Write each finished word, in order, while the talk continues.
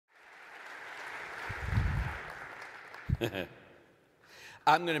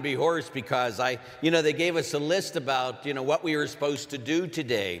I'm going to be hoarse because they gave us a list about, what we were supposed to do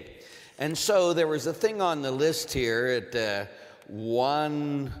today. And so there was a thing on the list here at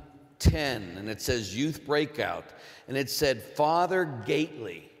 1:10, and it says Youth Breakout. And it said Father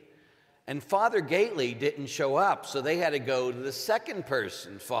Gately. And Father Gately didn't show up, so they had to go to the second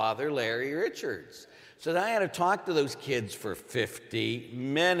person, Father Larry Richards. So then I had to talk to those kids for 50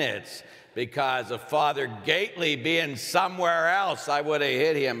 minutes because of Father Gately being somewhere else. I would have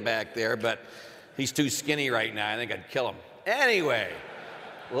hit him back there, but he's too skinny right now. I think I'd kill him. Anyway,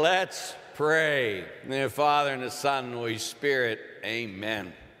 let's pray. In the Father, and the Son, and the Holy Spirit,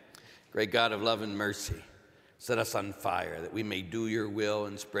 amen. Great God of love and mercy, set us on fire that we may do your will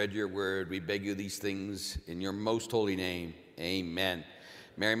and spread your word. We beg you these things in your most holy name, amen.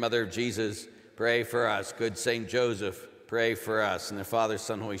 Mary, Mother of Jesus, pray for us. Good Saint Joseph, pray for us. In the Father,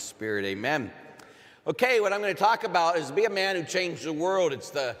 Son, Holy Spirit, amen. Okay, what I'm going to talk about is Be a Man Who Changed the World.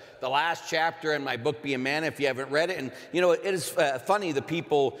 It's the last chapter in my book, Be a Man, if you haven't read it. And, it is funny, the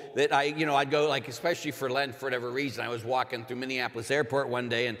people that I'd go, like, especially for Lent, for whatever reason. I was walking through Minneapolis Airport one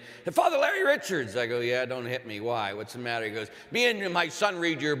day, and Father Larry Richards, I go, yeah, don't hit me. Why? What's the matter? He goes, me and my son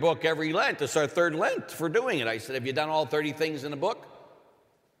read your book every Lent. It's our third Lent for doing it. I said, have you done all 30 things in the book?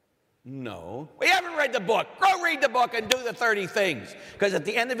 No. We haven't read the book. Go read the book and do the 30 things. Because at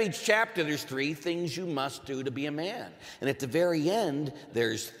the end of each chapter, there's 3 things you must do to be a man. And at the very end,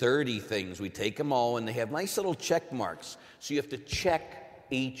 there's 30 things. We take them all, and they have nice little check marks. So you have to check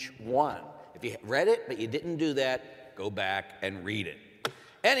each one. If you read it, but you didn't do that, go back and read it.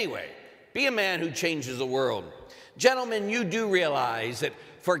 Anyway, be a man who changes the world. Gentlemen, you do realize that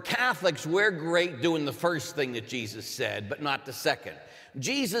for Catholics, we're great doing the first thing that Jesus said, but not the second.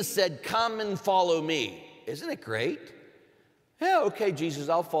 Jesus said, come and follow me. Isn't it great? Yeah, okay, Jesus,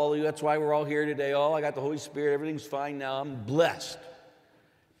 I'll follow you. That's why we're all here today. Oh, I got the Holy Spirit. Everything's fine now. I'm blessed.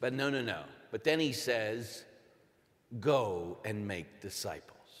 But no. But then he says, go and make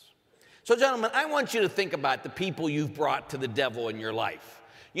disciples. So, gentlemen, I want you to think about the people you've brought to the devil in your life.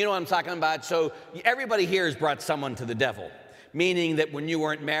 You know what I'm talking about? So everybody here has brought someone to the devil. Meaning that when you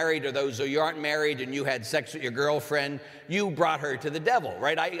weren't married, or those who aren't married and you had sex with your girlfriend, you brought her to the devil,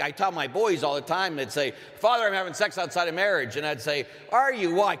 right? I tell my boys all the time, they'd say, Father, I'm having sex outside of marriage. And I'd say, are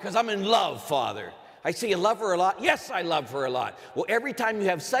you? Why? Because I'm in love, Father. I say, you love her a lot? Yes, I love her a lot. Well, every time you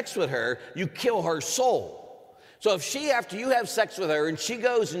have sex with her, you kill her soul. So if after you have sex with her and she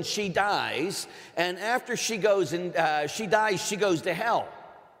goes and she dies, and after she goes and she dies, she goes to hell.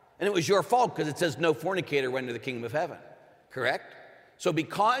 And it was your fault because it says no fornicator went into the kingdom of heaven. Correct? So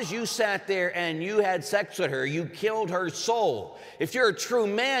because you sat there and you had sex with her, you killed her soul. If you're a true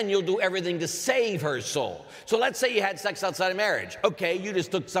man, you'll do everything to save her soul. So let's say you had sex outside of marriage. Okay, you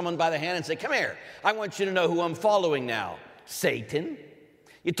just took someone by the hand and said, come here. I want you to know who I'm following now. Satan.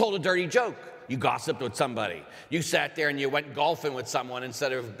 You told a dirty joke. You gossiped with somebody. You sat there and you went golfing with someone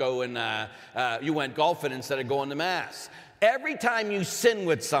instead of going to Mass. Every time you sin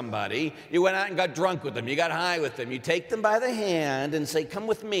with somebody, you went out and got drunk with them, you got high with them, you take them by the hand and say, come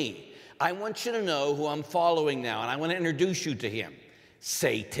with me. I want you to know who I'm following now, and I want to introduce you to him.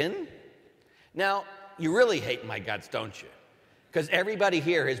 Satan. Now, you really hate my guts, don't you? Because everybody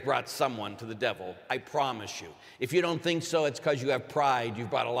here has brought someone to the devil, I promise you. If you don't think so, it's because you have pride. You've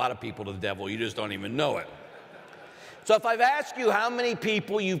brought a lot of people to the devil. You just don't even know it. So if I've asked you how many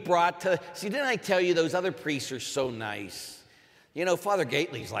people you've brought to... See, didn't I tell you those other priests are so nice? Father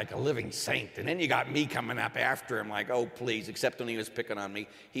Gately's like a living saint. And then you got me coming up after him like, oh, please, except when he was picking on me.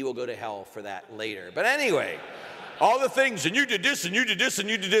 He will go to hell for that later. But anyway, all the things, and you did this, and you did this, and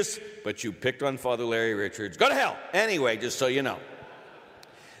you did this. But you picked on Father Larry Richards. Go to hell. Anyway, just so you know.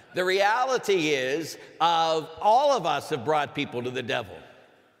 The reality is, all of us have brought people to the devil.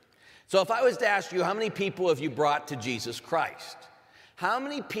 So if I was to ask you, how many people have you brought to Jesus Christ? How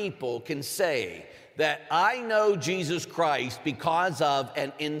many people can say that I know Jesus Christ because of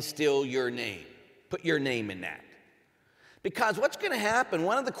and instill your name? Put your name in that. Because what's going to happen,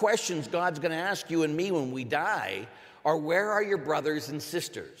 one of the questions God's going to ask you and me when we die are, where are your brothers and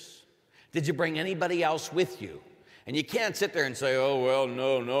sisters? Did you bring anybody else with you? And you can't sit there and say, oh, well,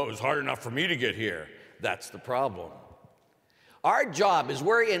 no, it was hard enough for me to get here. That's the problem. Our job is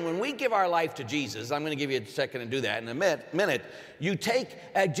when we give our life to Jesus, I'm going to give you a second to do that in a minute, you take,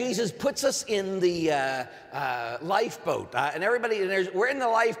 Jesus puts us in the lifeboat, and we're in the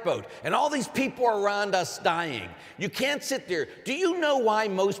lifeboat, and all these people are around us dying. You can't sit there. Do you know why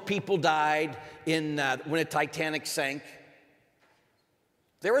most people died when the Titanic sank?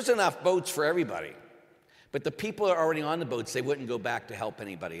 There was enough boats for everybody, but the people that are already on the boats, they wouldn't go back to help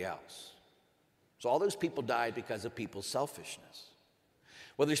anybody else. So all those people died because of people's selfishness.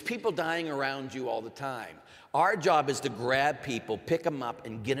 Well, there's people dying around you all the time. Our job is to grab people, pick them up,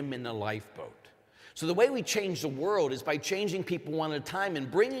 and get them in the lifeboat. So the way we change the world is by changing people one at a time and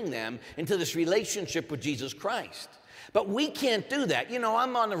bringing them into this relationship with Jesus Christ. But we can't do that. You know,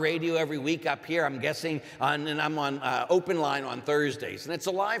 I'm on the radio every week up here, I'm guessing, and I'm on Open Line on Thursdays. And it's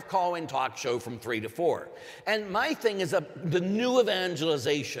a live call-in talk show from 3 to 4. And my thing is the new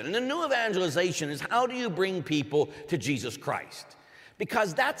evangelization. And the new evangelization is, how do you bring people to Jesus Christ?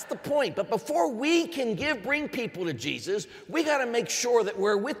 Because that's the point. But before we can bring people to Jesus, we got to make sure that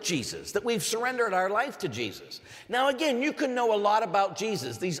we're with Jesus, that we've surrendered our life to Jesus. Now, again, you can know a lot about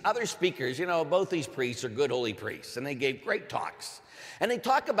Jesus. These other speakers, you know, both these priests are good holy priests, and they gave great talks. And they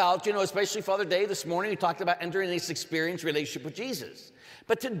talk about, you know, especially Father Dave this morning, he talked about entering this experience relationship with Jesus.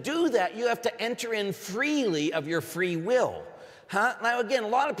 But to do that, you have to enter in freely of your free will. Now, again, a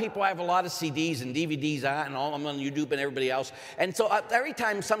lot of people have a lot of CDs and DVDs on, and all of them on YouTube and everybody else. And so every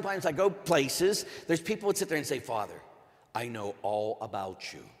time, sometimes I go places, there's people that sit there and say, Father, I know all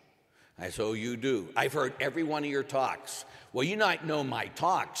about you. I say, oh, you do. I've heard every one of your talks. Well, you might know my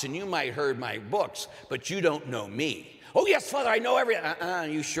talks, and you might heard my books, but you don't know me. Oh, yes, Father, I know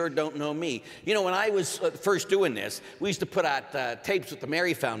everything. You sure don't know me. You know, when I was first doing this, we used to put out tapes with the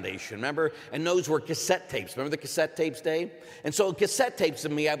Mary Foundation, remember? And those were cassette tapes. Remember the cassette tapes, Dave? And so cassette tapes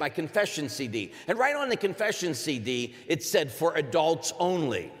of me, I had my confession CD. And right on the confession CD, it said, for adults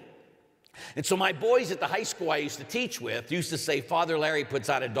only. And so my boys at the high school I used to teach with used to say, Father Larry puts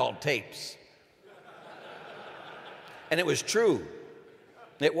out adult tapes. And it was true.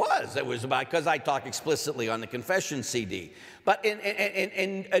 It was about, because I talk explicitly on the confession CD. But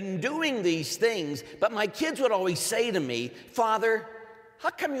in doing these things, but my kids would always say to me, Father,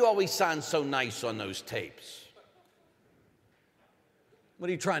 how come you always sound so nice on those tapes? What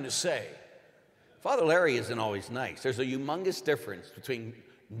are you trying to say? Father Larry isn't always nice. There's a humongous difference between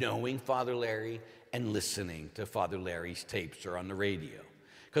knowing Father Larry and listening to Father Larry's tapes or on the radio.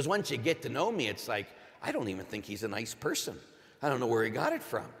 Because once you get to know me, it's like, I don't even think he's a nice person. I don't know where he got it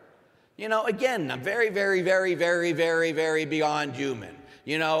from. You know, again, I'm very, very, very, very, very, very beyond human.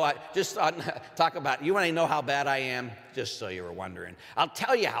 You know, talk about, you want to know how bad I am? Just so you were wondering. I'll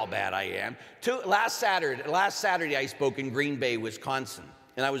tell you how bad I am. Last Saturday I spoke in Green Bay, Wisconsin,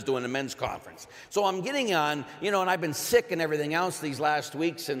 and I was doing a men's conference. So I'm getting on, you know, and I've been sick and everything else these last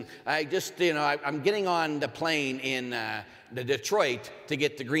weeks, and I just, you know, I'm getting on the plane in Detroit to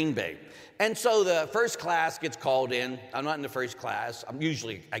get to Green Bay. And so the first class gets called in. I'm not in the first class.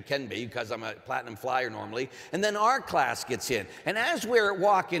 I can be because I'm a platinum flyer normally. And then our class gets in. And as we're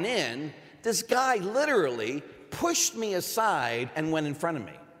walking in, this guy literally pushed me aside and went in front of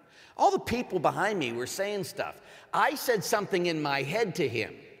me. All the people behind me were saying stuff. I said something in my head to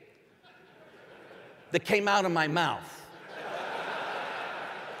him that came out of my mouth.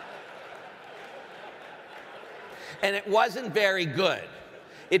 And it wasn't very good.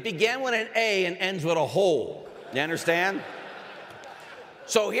 It began with an A and ends with a hole. You understand?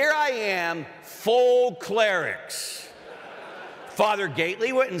 So here I am, full clerics. Father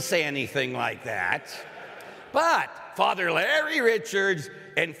Gately wouldn't say anything like that. But Father Larry Richards,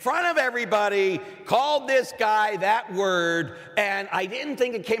 in front of everybody, called this guy that word, and I didn't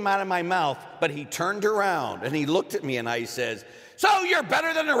think it came out of my mouth, but he turned around and he looked at me and I says, so you're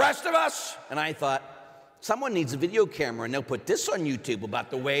better than the rest of us? And I thought, someone needs a video camera and they'll put this on YouTube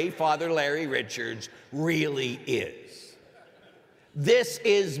about the way Father Larry Richards really is. This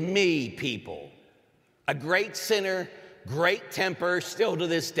is me, people. A great sinner, great temper, still to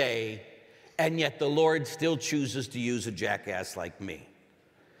this day, and yet the Lord still chooses to use a jackass like me.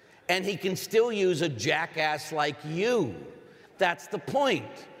 And he can still use a jackass like you. That's the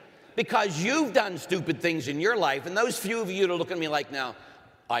point. Because you've done stupid things in your life, and those few of you that look at me like, now,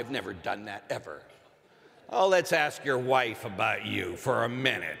 I've never done that ever. Oh, let's ask your wife about you for a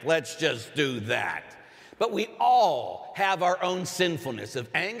minute. Let's just do that. But we all have our own sinfulness. If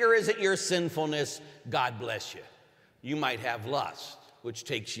anger isn't your sinfulness, God bless you. You might have lust, which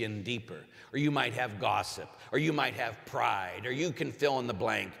takes you in deeper. Or you might have gossip. Or you might have pride. Or you can fill in the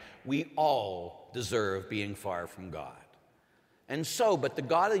blank. We all deserve being far from God. And so, but the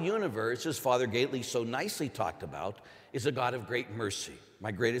God of the universe, as Father Gately so nicely talked about, is a God of great mercy.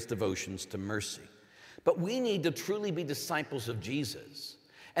 My greatest devotion's to mercy. But we need to truly be disciples of Jesus.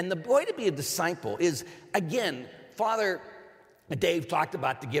 And the way to be a disciple is, again, Father Dave talked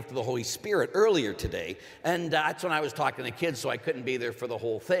about the gift of the Holy Spirit earlier today, and that's when I was talking to kids, so I couldn't be there for the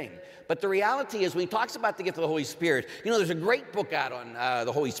whole thing. But the reality is, when he talks about the gift of the Holy Spirit, you know, there's a great book out on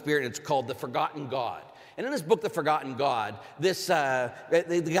the Holy Spirit, and it's called The Forgotten God. And in this book, The Forgotten God, the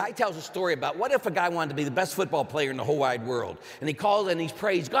guy tells a story about what if a guy wanted to be the best football player in the whole wide world. And he calls and he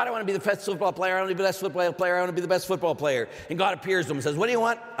prays, God, I want to be the best football player. I want to be the best football player. I want to be the best football player. And God appears to him and says, what do you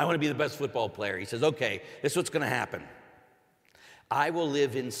want? I want to be the best football player. He says, okay, this is what's going to happen. I will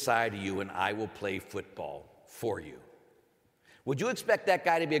live inside of you and I will play football for you. Would you expect that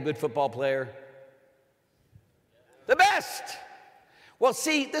guy to be a good football player? The best. Well,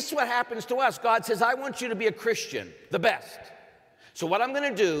 see, this is what happens to us. God says, I want you to be a Christian, the best. So what I'm going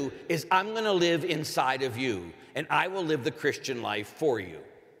to do is I'm going to live inside of you, and I will live the Christian life for you.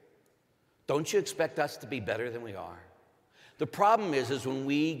 Don't you expect us to be better than we are? The problem is when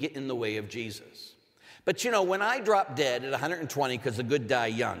we get in the way of Jesus. But you know, when I drop dead at 120, because the good die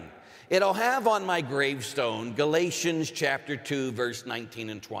young, it'll have on my gravestone Galatians chapter 2, verse 19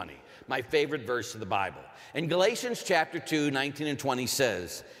 and 20, my favorite verse of the Bible. And Galatians chapter 2, 19 and 20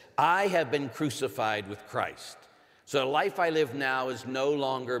 says, I have been crucified with Christ. So the life I live now is no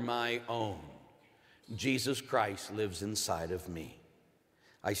longer my own. Jesus Christ lives inside of me.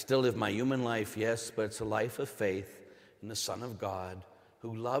 I still live my human life, yes, but it's a life of faith in the Son of God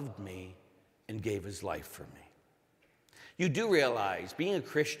who loved me and gave his life for me. You do realize being a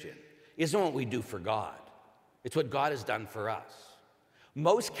Christian isn't what we do for God. It's what God has done for us.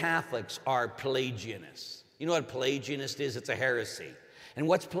 Most Catholics are Pelagianists. You know what a Pelagianist is? It's a heresy. And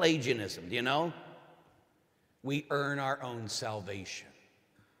what's Pelagianism? Do you know? We earn our own salvation.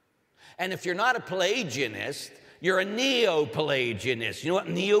 And if you're not a Pelagianist, you're a Neo-Pelagianist. You know what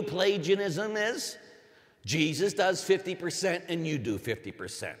Neo-Pelagianism is? Jesus does 50% and you do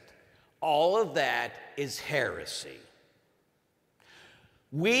 50%. All of that is heresy.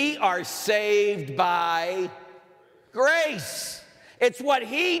 We are saved by grace. It's what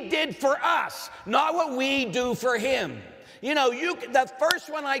he did for us, not what we do for him. You know, the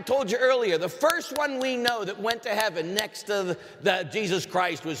first one I told you earlier, the first one we know that went to heaven next to the Jesus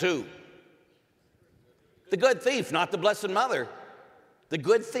Christ was who? The good thief, not the Blessed Mother. The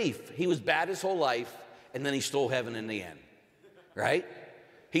good thief. He was bad his whole life, and then he stole heaven in the end, right?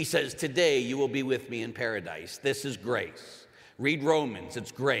 He says, today you will be with me in paradise. This is grace. Read Romans,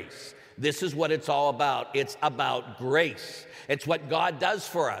 it's grace. This is what it's all about. It's about grace. It's what God does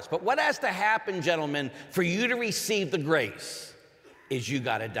for us. But what has to happen, gentlemen, for you to receive the grace is you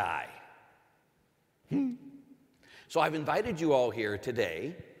got to die. So I've invited you all here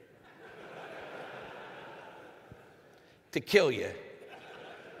today to kill you.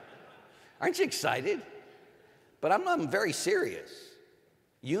 Aren't you excited? But I'm very serious.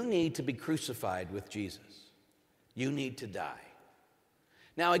 You need to be crucified with Jesus. You need to die.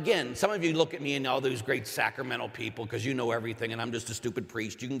 Now, again, some of you look at me and all those great sacramental people because you know everything and I'm just a stupid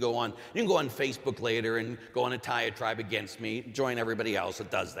priest. You can go on Facebook later and go on a diatribe against me, join everybody else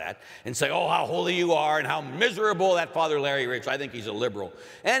that does that, and say, oh, how holy you are and how miserable that Father Larry Rich. I think he's a liberal.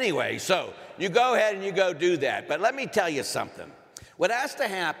 Anyway, so you go ahead and you go do that. But let me tell you something. What has to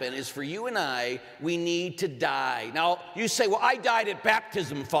happen is for you and I, we need to die. Now, you say, well, I died at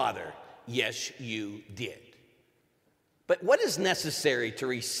baptism, Father. Yes, you did. But what is necessary to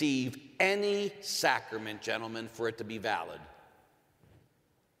receive any sacrament, gentlemen, for it to be valid?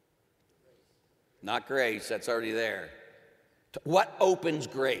 Not grace, that's already there. What opens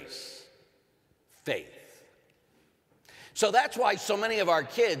grace? Faith. So that's why so many of our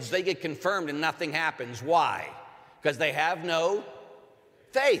kids, they get confirmed and nothing happens. Why? Because they have no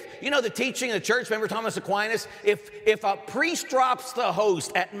faith. You know the teaching of the church, remember Thomas Aquinas? If a priest drops the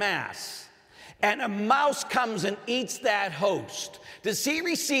host at Mass, and a mouse comes and eats that host, does he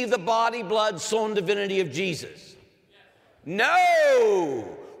receive the body, blood, soul, and divinity of Jesus?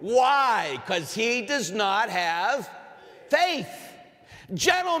 No. Why? Because he does not have faith.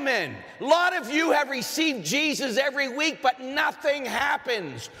 Gentlemen, a lot of you have received Jesus every week, but nothing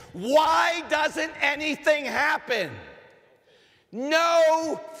happens. Why doesn't anything happen?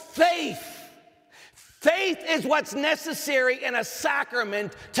 No faith. Faith is what's necessary in a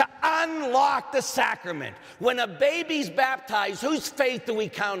sacrament to unlock the sacrament. When a baby's baptized, whose faith do we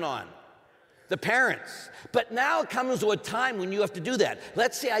count on? The parents. But now it comes to a time when you have to do that.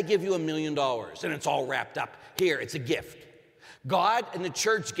 Let's say I give you $1 million and it's all wrapped up. Here, it's a gift. God and the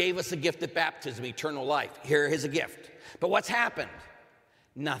church gave us a gift at baptism, eternal life. Here is a gift. But what's happened?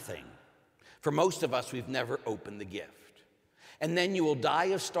 Nothing. For most of us, we've never opened the gift. And then you will die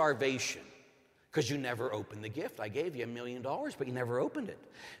of starvation. Because you never opened the gift. I gave you $1 million, but you never opened it.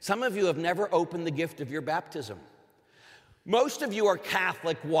 Some of you have never opened the gift of your baptism. Most of you are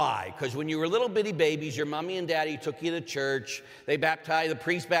Catholic. Why? Because when you were little bitty babies, your mommy and daddy took you to church. They baptized, the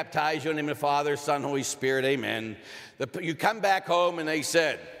priest baptized you in the name of the Father, Son, Holy Spirit, amen. You come back home and they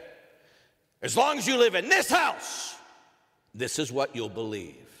said, As long as you live in this house, this is what you'll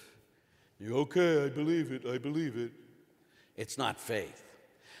believe. You're okay, I believe it. It's not faith.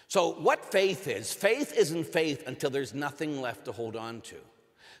 So what faith isn't faith until there's nothing left to hold on to.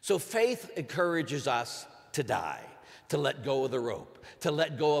 So faith encourages us to die, to let go of the rope, to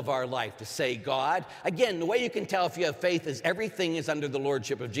let go of our life, to say, God, again, the way you can tell if you have faith is everything is under the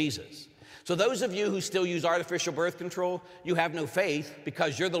lordship of Jesus. So those of you who still use artificial birth control, you have no faith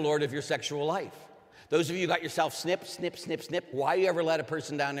because you're the Lord of your sexual life. Those of you who got yourself snip. Why you ever let a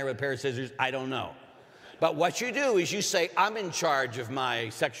person down there with a pair of scissors, I don't know. But what you do is you say, I'm in charge of my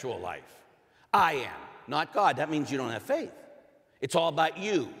sexual life. I am, not God. That means you don't have faith. It's all about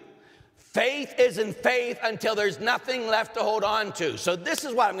you. Faith isn't faith until there's nothing left to hold on to. So this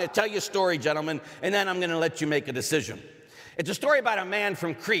is what I'm going to tell you a story, gentlemen, and then I'm going to let you make a decision. It's a story about a man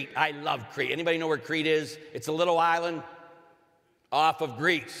from Crete. I love Crete. Anybody know where Crete is? It's a little island off of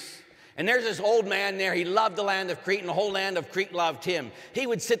Greece. And there's this old man there. He loved the land of Crete, and the whole land of Crete loved him. He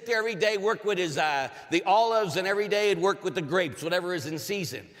would sit there every day, work with his the olives, and every day he'd work with the grapes, whatever is in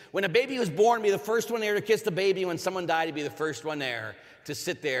season. When a baby was born, he'd be the first one there to kiss the baby. When someone died, he'd be the first one there to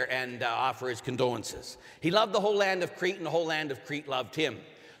sit there and offer his condolences. He loved the whole land of Crete, and the whole land of Crete loved him.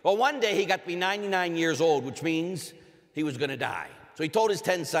 Well, one day he got to be 99 years old, which means he was going to die. So he told his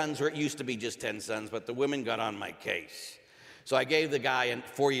 10 sons, or it used to be just 10 sons, but the women got on my case. So I gave the guy a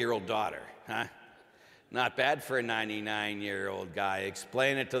 4-year-old daughter. Not bad for a 99-year-old guy.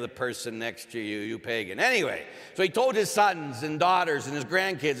 Explain it to the person next to you, you pagan. Anyway, so he told his sons and daughters and his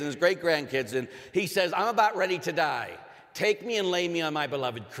grandkids and his great-grandkids, and he says, I'm about ready to die. Take me and lay me on my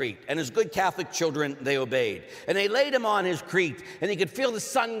beloved Crete. And as good Catholic children, they obeyed. And they laid him on his Crete, and he could feel the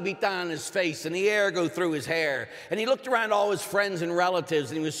sun beat down on his face and the air go through his hair. And he looked around all his friends and relatives,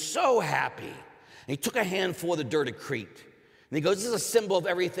 and he was so happy. And he took a handful of the dirt of Crete. And he goes, this is a symbol of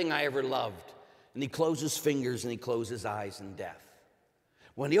everything I ever loved. And he closed his fingers and he closed his eyes in death.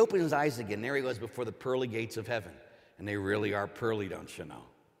 When he opened his eyes again, there he was before the pearly gates of heaven. And they really are pearly, don't you know?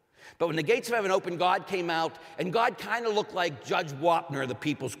 But when the gates of heaven opened, God came out, and God kind of looked like Judge Wapner of the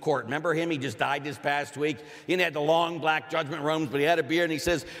People's Court. Remember him? He just died this past week. He had the long black judgment robes, but he had a beard, and he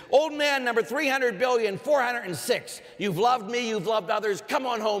says, old man number 300,406,000,000, you've loved me, you've loved others, come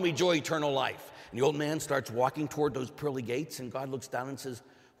on home, enjoy eternal life. And the old man starts walking toward those pearly gates, and God looks down and says,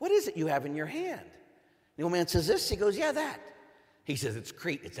 what is it you have in your hand? And the old man says, this. He goes, yeah, that. He says, it's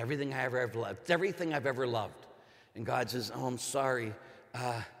Crete. It's everything I ever loved. It's everything I've ever loved. And God says, oh, I'm sorry.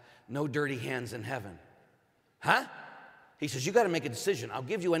 No dirty hands in heaven. Huh? He says, you got to make a decision. I'll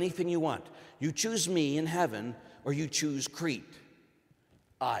give you anything you want. You choose me in heaven, or you choose Crete.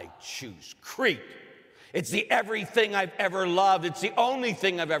 I choose Crete. It's the everything I've ever loved. It's the only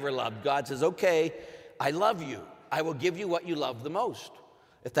thing I've ever loved. God says, okay, I love you. I will give you what you love the most.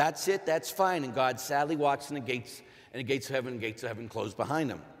 If that's it, that's fine. And God sadly walks in the gates, and the gates of heaven close behind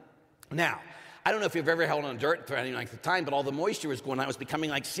him. Now, I don't know if you've ever held on dirt for any length of time, but all the moisture was going on. It was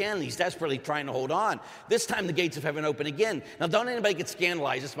becoming like sand. He's desperately trying to hold on. This time the gates of heaven open again. Now, don't anybody get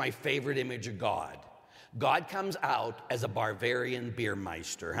scandalized. It's my favorite image of God. God comes out as a Bavarian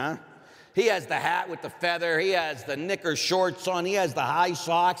beermeister, huh? He has the hat with the feather. He has the knicker shorts on. He has the high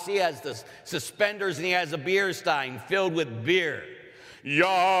socks. He has the suspenders, and he has a beer stein filled with beer.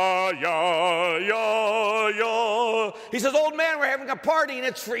 Yeah, yeah, yeah, yeah. He says, old man, we're having a party, and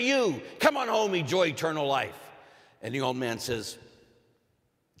it's for you. Come on home, enjoy eternal life. And the old man says,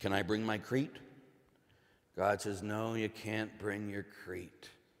 can I bring my Crete? God says, no, you can't bring your Crete.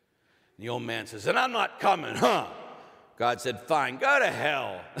 And the old man says, and I'm not coming, huh? God said, fine, go to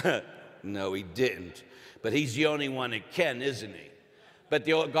hell. No, he didn't. But he's the only one that can, isn't he? But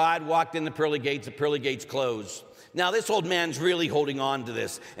God walked in the pearly gates closed. Now, this old man's really holding on to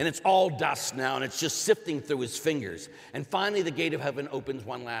this, and it's all dust now, and it's just sifting through his fingers. And finally, the gate of heaven opens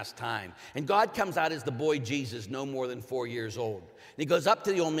one last time. And God comes out as the boy Jesus, no more than 4 years old. And he goes up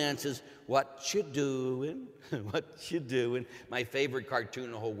to the old man and says, what you doing? What you doing? My favorite cartoon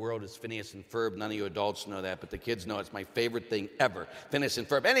in the whole world is Phineas and Ferb. None of you adults know that, but the kids know it's my favorite thing ever, Phineas and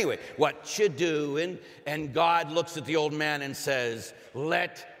Ferb. Anyway, what you doing? And God looks at the old man and says,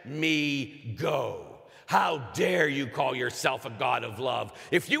 let me go. How dare you call yourself a God of love?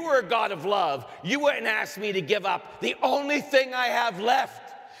 If you were a God of love, you wouldn't ask me to give up the only thing I have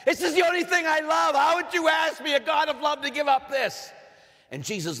left. This is the only thing I love. How would you ask me, a God of love, to give up this? And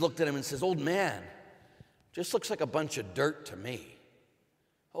Jesus looked at him and says, old man, just looks like a bunch of dirt to me.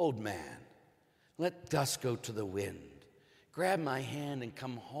 Old man, let dust go to the wind. Grab my hand and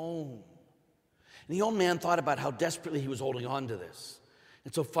come home. And the old man thought about how desperately he was holding on to this.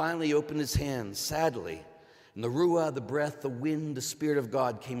 And so finally he opened his hands, sadly, And the ruah, the breath, the wind, the Spirit of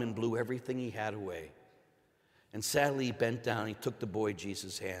God came and blew everything he had away. And sadly, he bent down, he took the boy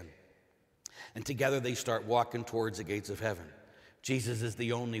Jesus' hand. And together they start walking towards the gates of heaven. Jesus is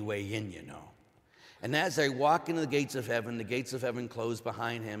the only way in, you know. And as they walk into the gates of heaven close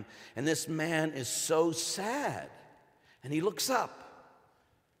behind him. And this man is so sad. And he looks up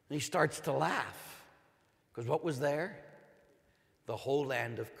and he starts to laugh. Because what was there? The whole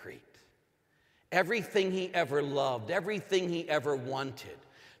land of Crete. Everything he ever loved, everything he ever wanted.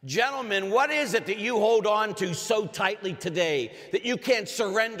 Gentlemen, what is it that you hold on to so tightly today that you can't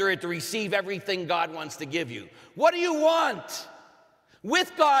surrender it to receive everything God wants to give you? What do you want?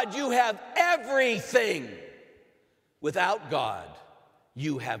 With God, you have everything. Without God,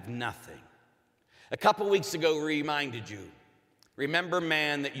 you have nothing. A couple weeks ago, we reminded you, remember,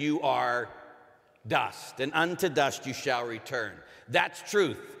 man, that you are dust, and unto dust you shall return. That's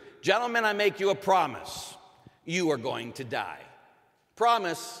truth. Gentlemen, I make you a promise. You are going to die.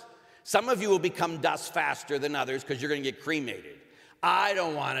 Promise. Some of you will become dust faster than others because you're going to get cremated. I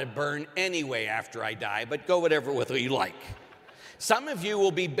don't want to burn anyway after I die, but go whatever with you like. Some of you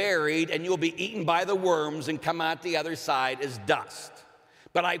will be buried and you'll be eaten by the worms and come out the other side as dust.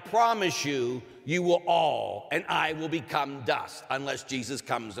 But I promise you, you will all, and I will become dust unless Jesus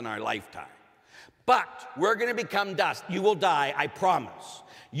comes in our lifetime. But we're going to become dust. You will die, I promise.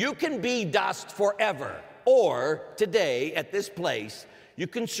 You can be dust forever, or today at this place, you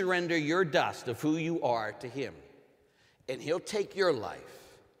can surrender your dust of who you are to him. And he'll take your life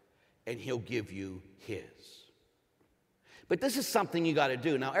and he'll give you his. But this is something you got to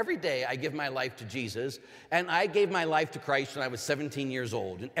do. Now, every day I give my life to Jesus, and I gave my life to Christ when I was 17 years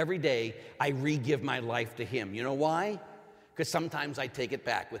old. And every day I re-give my life to him. You know why? Because sometimes I take it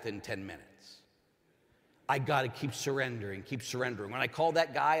back within 10 minutes. I got to keep surrendering, keep surrendering. When I called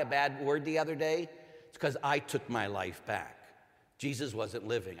that guy a bad word the other day, it's because I took my life back. Jesus wasn't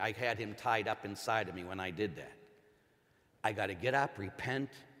living. I had him tied up inside of me when I did that. I got to get up, repent,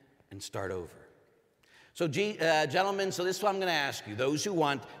 and start over. So, gentlemen, so this is what I'm going to ask you. Those who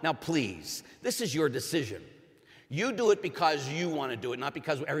want, now please, this is your decision. You do it because you want to do it, not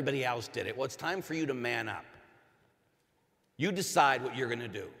because everybody else did it. Well, it's time for you to man up. You decide what you're going to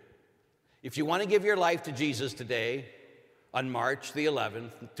do. If you want to give your life to Jesus today, on March the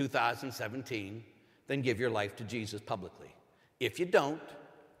 11th, 2017, then give your life to Jesus publicly. If you don't,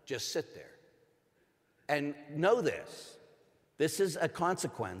 just sit there. And know this. This is a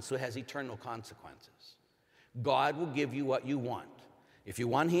consequence, so it has eternal consequences. God will give you what you want. If you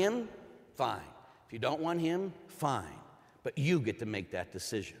want him, fine. If you don't want him, fine. But you get to make that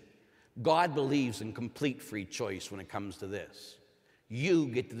decision. God believes in complete free choice when it comes to this. You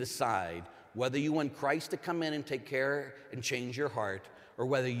get to decide whether you want Christ to come in and take care and change your heart, or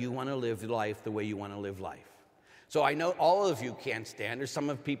whether you want to live life the way you want to live life. So I know all of you can't stand. There's some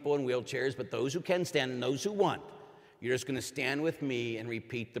of people in wheelchairs, but those who can stand and those who want, you're just going to stand with me and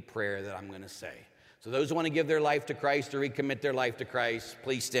repeat the prayer that I'm going to say. So those who want to give their life to Christ or recommit their life to Christ,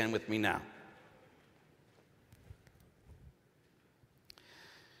 please stand with me now.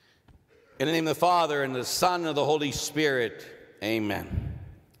 In the name of the Father, and the Son, and of the Holy Spirit, amen.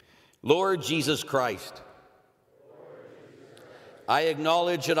 Lord Jesus Christ, I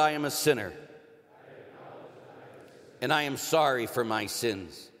acknowledge that I am a sinner, and I am sorry for my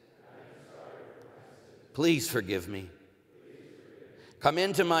sins. Please forgive me. Come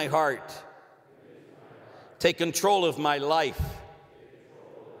into my heart. Take control of my life.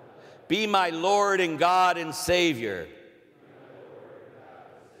 Be my Lord and God and Savior.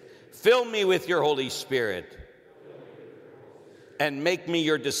 Fill me with your Holy Spirit and make me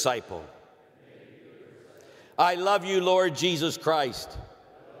your disciple. I love you, Lord Jesus Christ,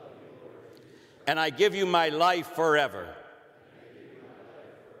 and I give you my life forever.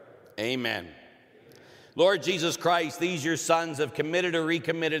 Amen. Lord Jesus Christ, these your sons have committed or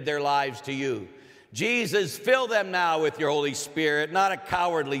recommitted their lives to you. Jesus, fill them now with your Holy Spirit, not a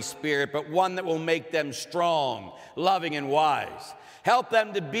cowardly spirit, but one that will make them strong, loving, and wise. Help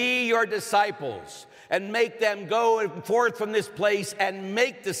them to be your disciples and make them go forth from this place and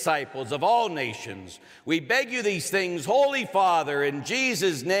make disciples of all nations. We beg you these things, Holy Father, in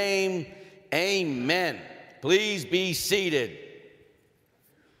Jesus' name, amen. Please be seated.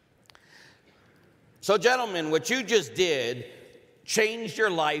 So, gentlemen, what you just did changed your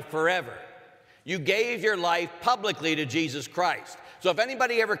life forever. You gave your life publicly to Jesus Christ. So if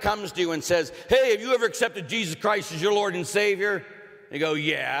anybody ever comes to you and says, hey, have you ever accepted Jesus Christ as your Lord and Savior? You go,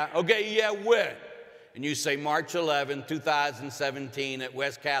 yeah. Okay, yeah, when? And you say, March 11, 2017 at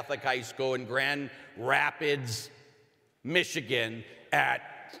West Catholic High School in Grand Rapids, Michigan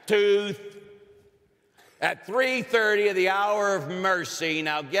at 2. At 3:30 of the hour of mercy,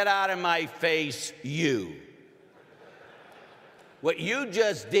 now get out of my face, you. What you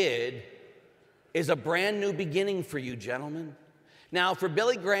just did is a brand new beginning for you, gentlemen. Now, for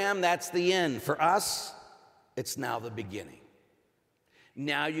Billy Graham, that's the end. For us, it's now the beginning.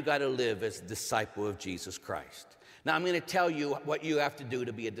 Now you got to live as a disciple of Jesus Christ. Now, I'm going to tell you what you have to do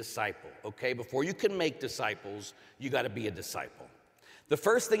to be a disciple, okay? Before you can make disciples, you got to be a disciple. The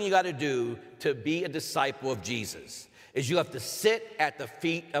first thing you got to do to be a disciple of Jesus is you have to sit at the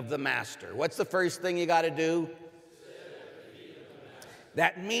feet of the Master. What's the first thing you got to do?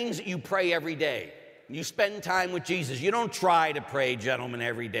 That means that you pray every day. You spend time with Jesus. You don't try to pray, gentlemen,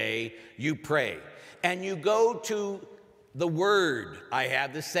 every day. You pray. And you go to the Word. I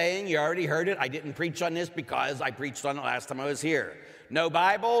have this saying. You already heard it. I didn't preach on this because I preached on it last time I was here. No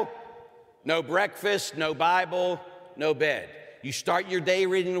Bible, no breakfast, no Bible, no bed. You start your day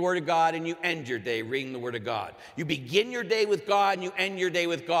reading the Word of God, and you end your day reading the Word of God. You begin your day with God, and you end your day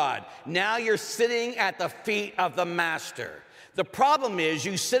with God. Now you're sitting at the feet of the Master. The problem is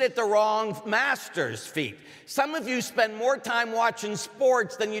you sit at the wrong master's feet. Some of you spend more time watching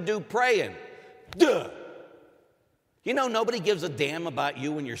sports than you do praying. Duh. You know, nobody gives a damn about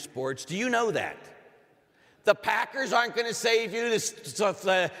you and your sports. Do you know that? The Packers aren't going to save you. The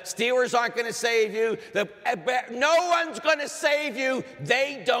Steelers aren't going to save you. No one's going to save you.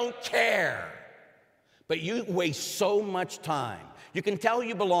 They don't care. But you waste so much time. You can tell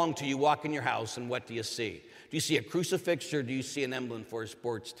you belong to. You walk in your house, and what do you see? Do you see a crucifix, or do you see an emblem for a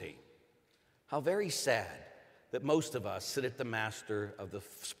sports team? How very sad that most of us sit at the master of the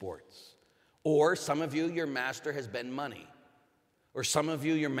sports. Or some of you, your master has been money. Or some of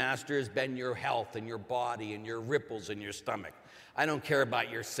you, your master has been your health and your body and your ripples in your stomach. I don't care about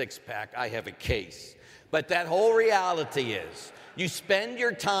your six-pack. I have a case. But that whole reality is you spend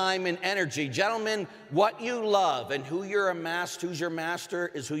your time and energy. Gentlemen, what you love and who's your master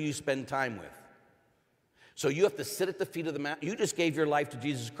is who you spend time with. So you have to sit at the feet of the Master. You just gave your life to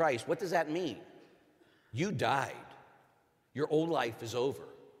Jesus Christ. What does that mean? You died. Your old life is over.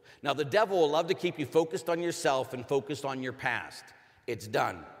 Now, the devil will love to keep you focused on yourself and focused on your past. It's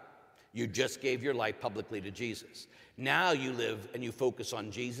done. You just gave your life publicly to Jesus. Now you live and you focus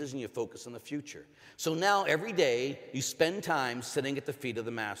on Jesus and you focus on the future. So now every day you spend time sitting at the feet of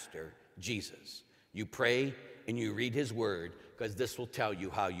the Master, Jesus. You pray and you read his word, because this will tell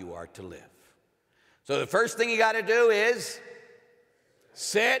you how you are to live. So the first thing you got to do is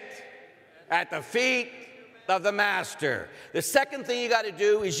sit at the feet of the Master. The second thing you got to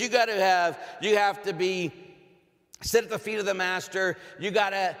do is you have to sit at the feet of the Master. You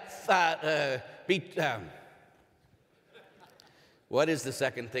got to what is the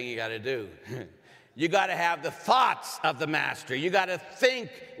second thing you got to do? You got to have the thoughts of the Master. You got to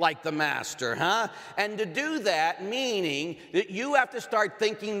think like the Master, huh? And to do that, meaning that you have to start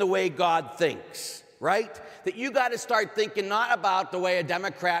thinking the way God thinks, right? That you got to start thinking not about the way a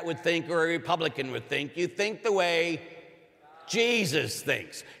Democrat would think or a Republican would think. You think the way Jesus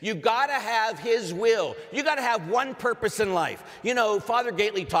thinks. You got to have his will. You got to have one purpose in life. You know, Father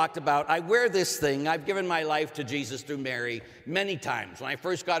Gately talked about, I wear this thing. I've given my life to Jesus through Mary many times. When I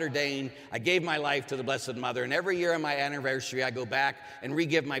first got ordained, I gave my life to the Blessed Mother. And every year on my anniversary, I go back and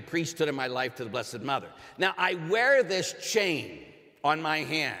re-give my priesthood and my life to the Blessed Mother. Now, I wear this chain on my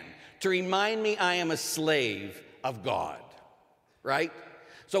hand to remind me I am a slave of God, right?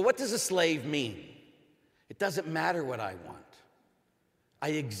 So what does a slave mean? It doesn't matter what I want. I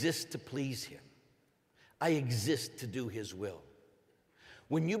exist to please him. I exist to do his will.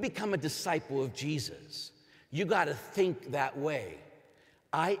 When you become a disciple of Jesus, you got to think that way.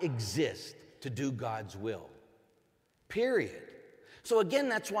 I exist to do God's will. Period. So again,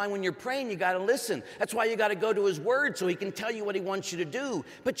 that's why when you're praying, you got to listen. That's why you got to go to his word so he can tell you what he wants you to do.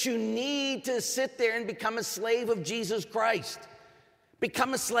 But you need to sit there and become a slave of Jesus Christ.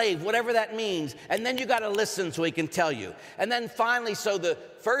 Become a slave, whatever that means. And then you got to listen so he can tell you. And then finally, so the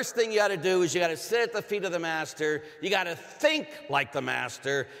first thing you got to do is you got to sit at the feet of the Master. You got to think like the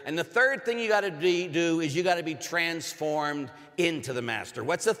Master. And the third thing you got to do is you got to be transformed into the Master.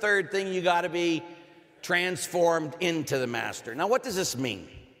 What's the third thing you got to be? Transformed into the Master. Now, what does this mean?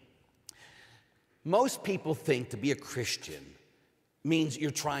 Most people think to be a Christian means you're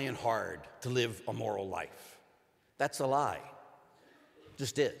trying hard to live a moral life. That's a lie.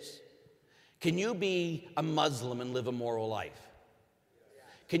 Just is. Can you be a Muslim and live a moral life?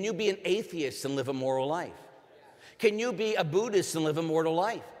 Can you be an atheist and live a moral life? Can you be a Buddhist and live a moral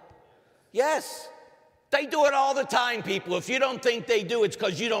life? Yes. They do it all the time, people. If you don't think they do, it's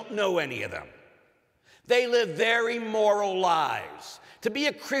because you don't know any of them. They live very moral lives. To be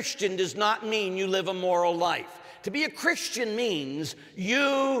a Christian does not mean you live a moral life. To be a Christian means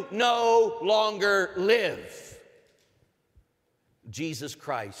you no longer live. Jesus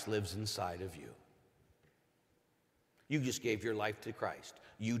Christ lives inside of you. You just gave your life to Christ.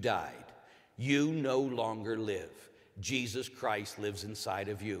 You died. You no longer live. Jesus Christ lives inside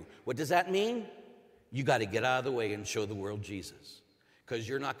of you. What does that mean? You got to get out of the way and show the world Jesus. Because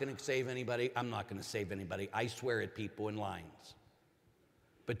you're not going to save anybody. I'm not going to save anybody. I swear at people in lines.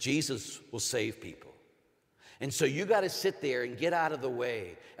 But Jesus will save people. And so you got to sit there and get out of the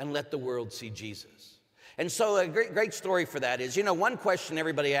way and let the world see Jesus. And so a great story for that is, one question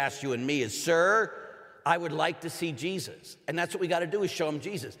everybody asks you and me is, sir, I would like to see Jesus. And that's what we got to do is show him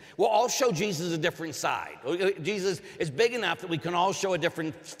Jesus. We'll all show Jesus a different side. Jesus is big enough that we can all show a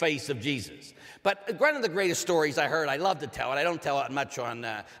different face of Jesus. But one of the greatest stories I heard, I love to tell it. I don't tell it much on,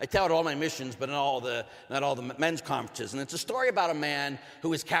 I tell it at all my missions, but not all the men's conferences. And it's a story about a man who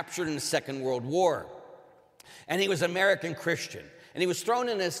was captured in the Second World War. And he was an American Christian. And he was thrown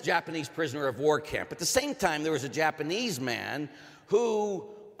in this Japanese prisoner of war camp. At the same time, there was a Japanese man who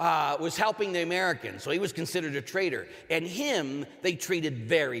was helping the Americans, so he was considered a traitor. And him, they treated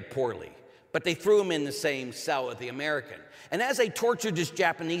very poorly. But they threw him in the same cell with the American. And as they tortured this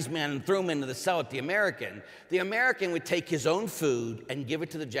Japanese man and threw him into the cell with the American would take his own food and give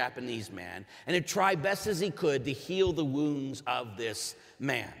it to the Japanese man, and he'd try best as he could to heal the wounds of this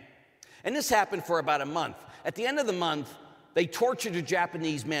man. And this happened for about a month. At the end of the month, they tortured the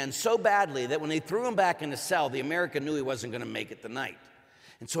Japanese man so badly that when they threw him back in the cell, the American knew he wasn't going to make it the night.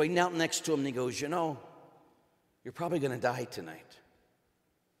 And so he knelt next to him and he goes, you're probably going to die tonight.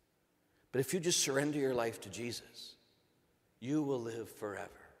 But if you just surrender your life to Jesus, you will live forever.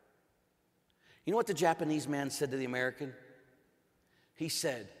 You know what the Japanese man said to the American? He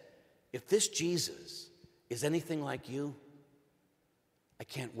said, if this Jesus is anything like you, I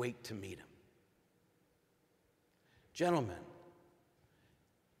can't wait to meet him. Gentlemen,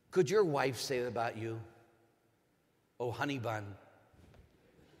 could your wife say that about you? Oh, honey bun.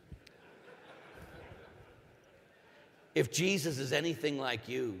 If Jesus is anything like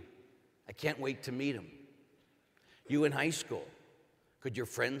you, I can't wait to meet him. You in high school, could your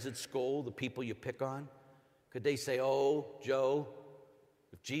friends at school, the people you pick on, could they say, oh, Joe,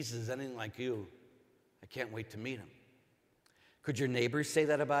 if Jesus is anything like you, I can't wait to meet him? Could your neighbors say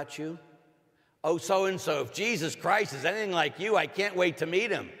that about you? Oh, so-and-so, if Jesus Christ is anything like you, I can't wait to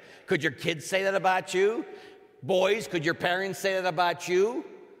meet him. Could your kids say that about you? Boys, could your parents say that about you?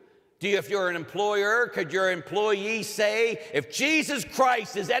 If you're an employer, could your employee say, if Jesus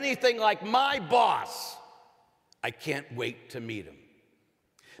Christ is anything like my boss, I can't wait to meet him?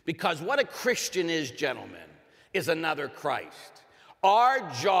 Because what a Christian is, gentlemen, is another Christ. Our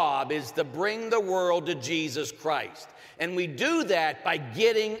job is to bring the world to Jesus Christ. And we do that by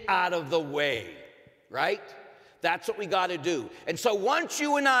getting out of the way, right? That's what we got to do. And so once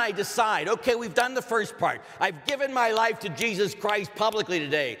you and I decide, okay, we've done the first part. I've given my life to Jesus Christ publicly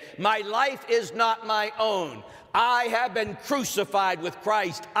today. My life is not my own. I have been crucified with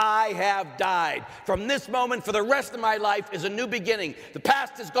Christ. I have died. From this moment, for the rest of my life is a new beginning. The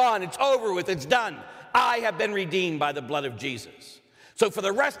past is gone. It's over with. It's done. I have been redeemed by the blood of Jesus. So for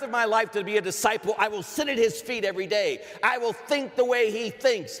the rest of my life to be a disciple, I will sit at his feet every day. I will think the way he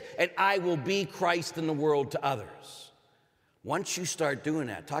thinks, and I will be Christ in the world to others. Once you start doing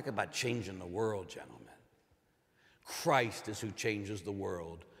that, talk about changing the world, gentlemen. Christ is who changes the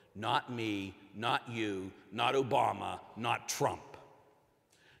world, not me, not you, not Obama, not Trump.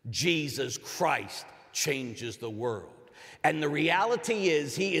 Jesus Christ changes the world. And the reality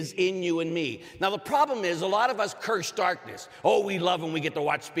is, he is in you and me. Now, the problem is, a lot of us curse darkness. Oh, we love when we get to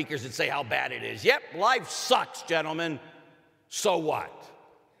watch speakers that say how bad it is. Yep, life sucks, gentlemen. So what?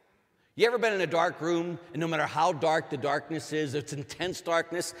 You ever been in a dark room, and no matter how dark the darkness is, it's intense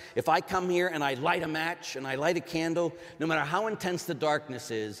darkness, if I come here and I light a match and I light a candle, no matter how intense the darkness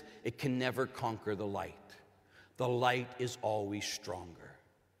is, it can never conquer the light. The light is always stronger.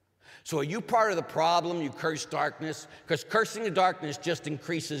 So are you part of the problem? You curse darkness? Because cursing the darkness just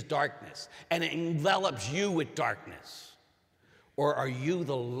increases darkness, and it envelops you with darkness. Or are you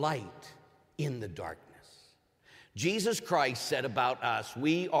the light in the darkness? Jesus Christ said about us,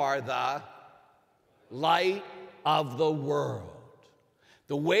 we are the light of the world.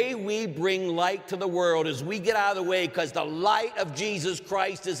 The way we bring light to the world is we get out of the way because the light of Jesus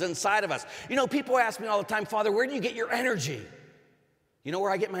Christ is inside of us. You know, people ask me all the time, Father, where do you get your energy? You know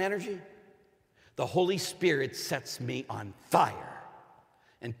where I get my energy? The Holy Spirit sets me on fire,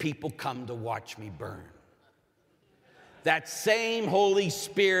 and people come to watch me burn. That same Holy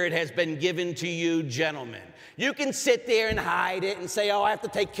Spirit has been given to you, gentlemen. You can sit there and hide it and say, oh, I have to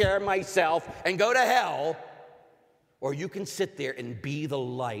take care of myself and go to hell. Or you can sit there and be the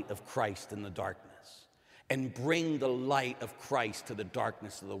light of Christ in the darkness and bring the light of Christ to the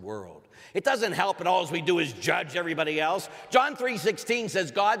darkness of the world. It doesn't help at all as we do is judge everybody else. John 3:16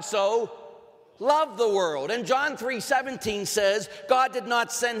 says, God so loved the world. And John 3:17 says, God did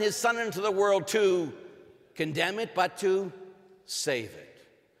not send his Son into the world to condemn it, but to save it.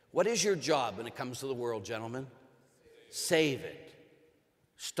 What is your job when it comes to the world, gentlemen? Save it.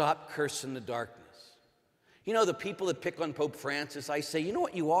 Stop cursing the darkness. You know, the people that pick on Pope Francis, I say, you know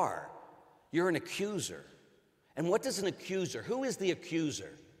what you are? You're an accuser. And what does an accuser? Who is the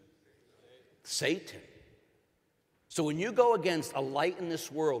accuser? Satan. So when you go against a light in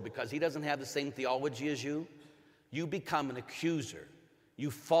this world because he doesn't have the same theology as you become an accuser.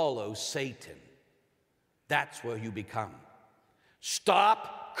 You follow Satan. That's where you become.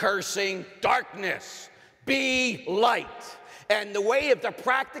 Stop cursing darkness. Be light. And the way to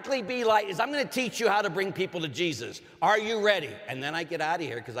practically be light is I'm going to teach you how to bring people to Jesus. Are you ready? And then I get out of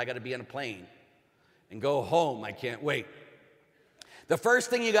here because I got to be on a plane and go home. I can't wait. The first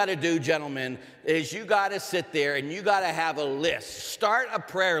thing you got to do, gentlemen, is you got to sit there and you got to have a list. Start a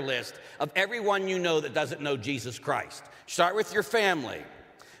prayer list of everyone you know that doesn't know Jesus Christ. Start with your family.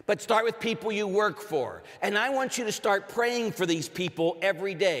 But start with people you work for. And I want you to start praying for these people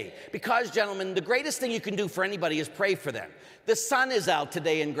every day. Because, gentlemen, the greatest thing you can do for anybody is pray for them. The sun is out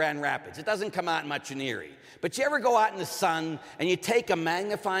today in Grand Rapids. It doesn't come out much in Erie. But you ever go out in the sun and you take a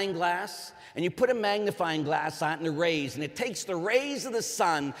magnifying glass and you put a magnifying glass out in the rays and it takes the rays of the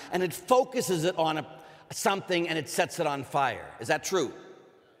sun and it focuses it on something and it sets it on fire. Is that true?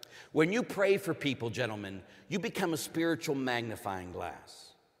 When you pray for people, gentlemen, you become a spiritual magnifying glass.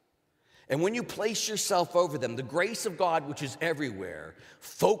 And when you place yourself over them, the grace of God, which is everywhere,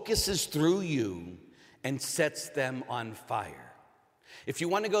 focuses through you and sets them on fire. If you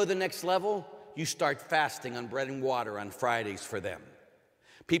want to go to the next level, you start fasting on bread and water on Fridays for them.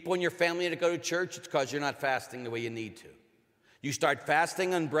 People in your family that go to church, it's because you're not fasting the way you need to. You start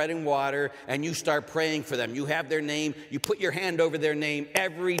fasting on bread and water, and you start praying for them. You have their name. You put your hand over their name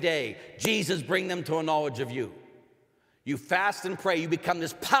every day. Jesus, bring them to a knowledge of you. You fast and pray. You become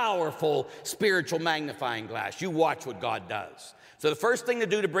this powerful spiritual magnifying glass. You watch what God does. So the first thing to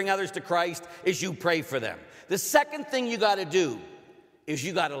do to bring others to Christ is you pray for them. The second thing you got to do is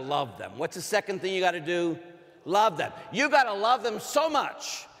you got to love them. What's the second thing you got to do? Love them. You got to love them so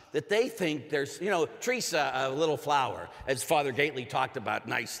much that they think there's, Teresa, a little flower, as Father Gately talked about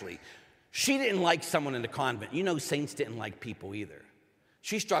nicely. She didn't like someone in the convent. You know, saints didn't like people either.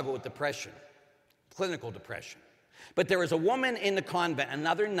 She struggled with depression, clinical depression. But there was a woman in the convent,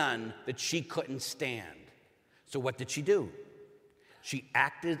 another nun, that she couldn't stand. So what did she do? She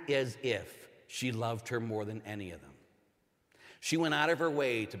acted as if she loved her more than any of them. She went out of her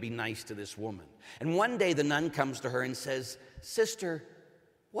way to be nice to this woman. And one day the nun comes to her and says, Sister,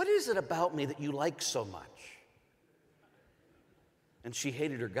 what is it about me that you like so much? And she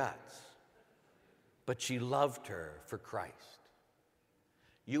hated her guts, but she loved her for Christ.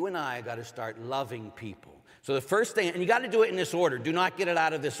 You and I got to start loving people. So the first thing, and you got to do it in this order. Do not get it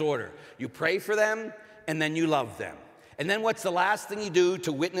out of this order. You pray for them, and then you love them. And then what's the last thing you do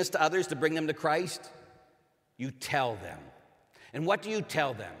to witness to others, to bring them to Christ? You tell them. And what do you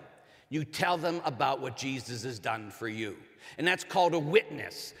tell them? You tell them about what Jesus has done for you. And that's called a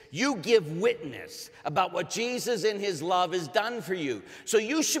witness. You give witness about what Jesus in his love has done for you. So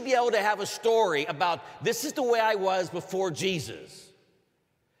you should be able to have a story about, this is the way I was before Jesus,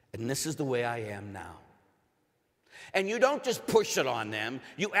 and this is the way I am now. And you don't just push it on them.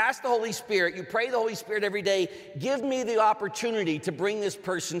 You ask the Holy Spirit, you pray the Holy Spirit every day, give me the opportunity to bring this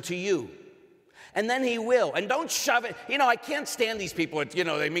person to you. And then he will. And don't shove it. I can't stand these people.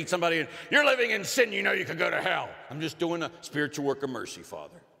 They meet somebody and you're living in sin, you could go to hell. I'm just doing a spiritual work of mercy,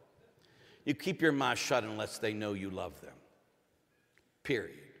 Father. You keep your mouth shut unless they know you love them.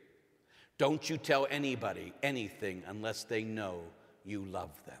 Period. Don't you tell anybody anything unless they know you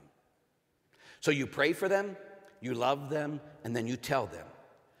love them. So you pray for them, you love them, and then you tell them.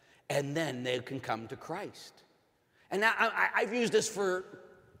 And then they can come to Christ. And now I've used this for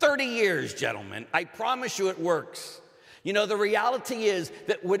 30 years, gentlemen. I promise you it works. The reality is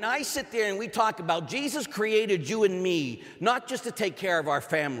that when I sit there and we talk about Jesus created you and me, not just to take care of our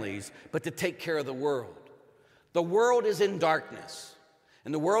families, but to take care of the world. The world is in darkness.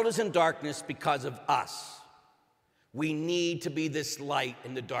 And the world is in darkness because of us. We need to be this light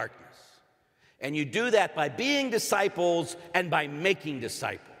in the darkness. And you do that by being disciples and by making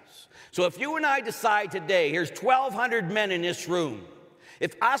disciples. So if you and I decide today, here's 1,200 men in this room.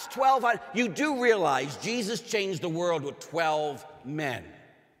 If us 1,200, you do realize Jesus changed the world with 12 men.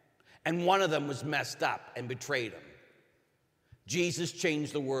 And one of them was messed up and betrayed him. Jesus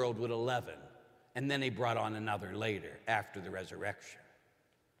changed the world with 11. And then he brought on another later after the resurrection.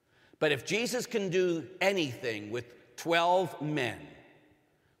 But if Jesus can do anything with 12 men,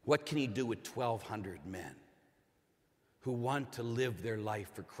 what can he do with 1,200 men who want to live their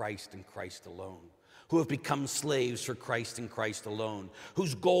life for Christ and Christ alone, who have become slaves for Christ and Christ alone,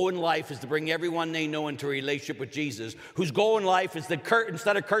 whose goal in life is to bring everyone they know into a relationship with Jesus, whose goal in life is to,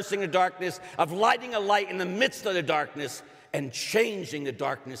 instead of cursing the darkness, of lighting a light in the midst of the darkness and changing the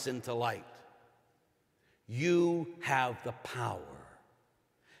darkness into light. You have the power.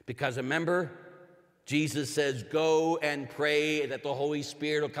 Because remember, Jesus says, go and pray that the Holy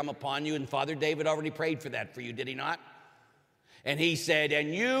Spirit will come upon you. And Father David already prayed for that for you, did he not? And he said,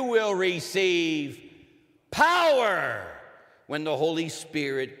 and you will receive power when the Holy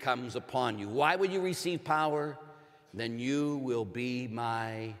Spirit comes upon you. Why will you receive power? Then you will be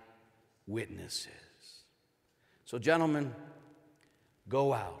my witnesses. So, gentlemen,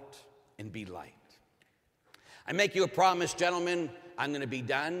 go out and be light. I make you a promise, gentlemen. I'm going to be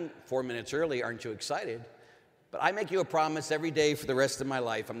done 4 minutes early. Aren't you excited? But I make you a promise every day for the rest of my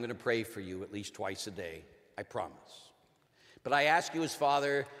life. I'm going to pray for you at least twice a day. I promise. But I ask you, as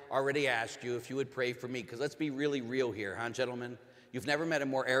Father already asked you, if you would pray for me. Because let's be really real here, huh, gentlemen? You've never met a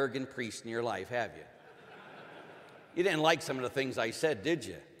more arrogant priest in your life, have you? You didn't like some of the things I said, did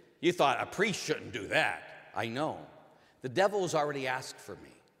you? You thought a priest shouldn't do that. I know. The devil has already asked for me.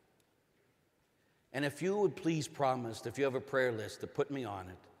 And if you would please promise, if you have a prayer list, to put me on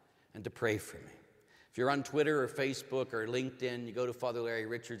it and to pray for me. If you're on Twitter or Facebook or LinkedIn, you go to Father Larry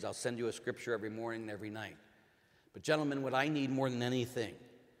Richards, I'll send you a scripture every morning and every night. But gentlemen, what I need more than anything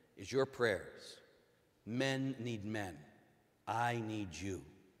is your prayers. Men need men. I need you.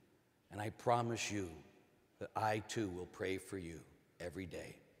 And I promise you that I too will pray for you every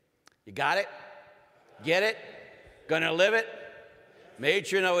day. You got it? Get it? Gonna live it? May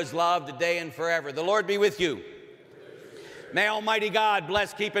you know his love today and forever. The Lord be with you. May Almighty God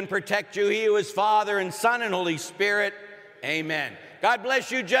bless, keep, and protect you. He who is Father and Son and Holy Spirit. Amen. God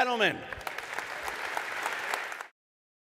bless you, gentlemen.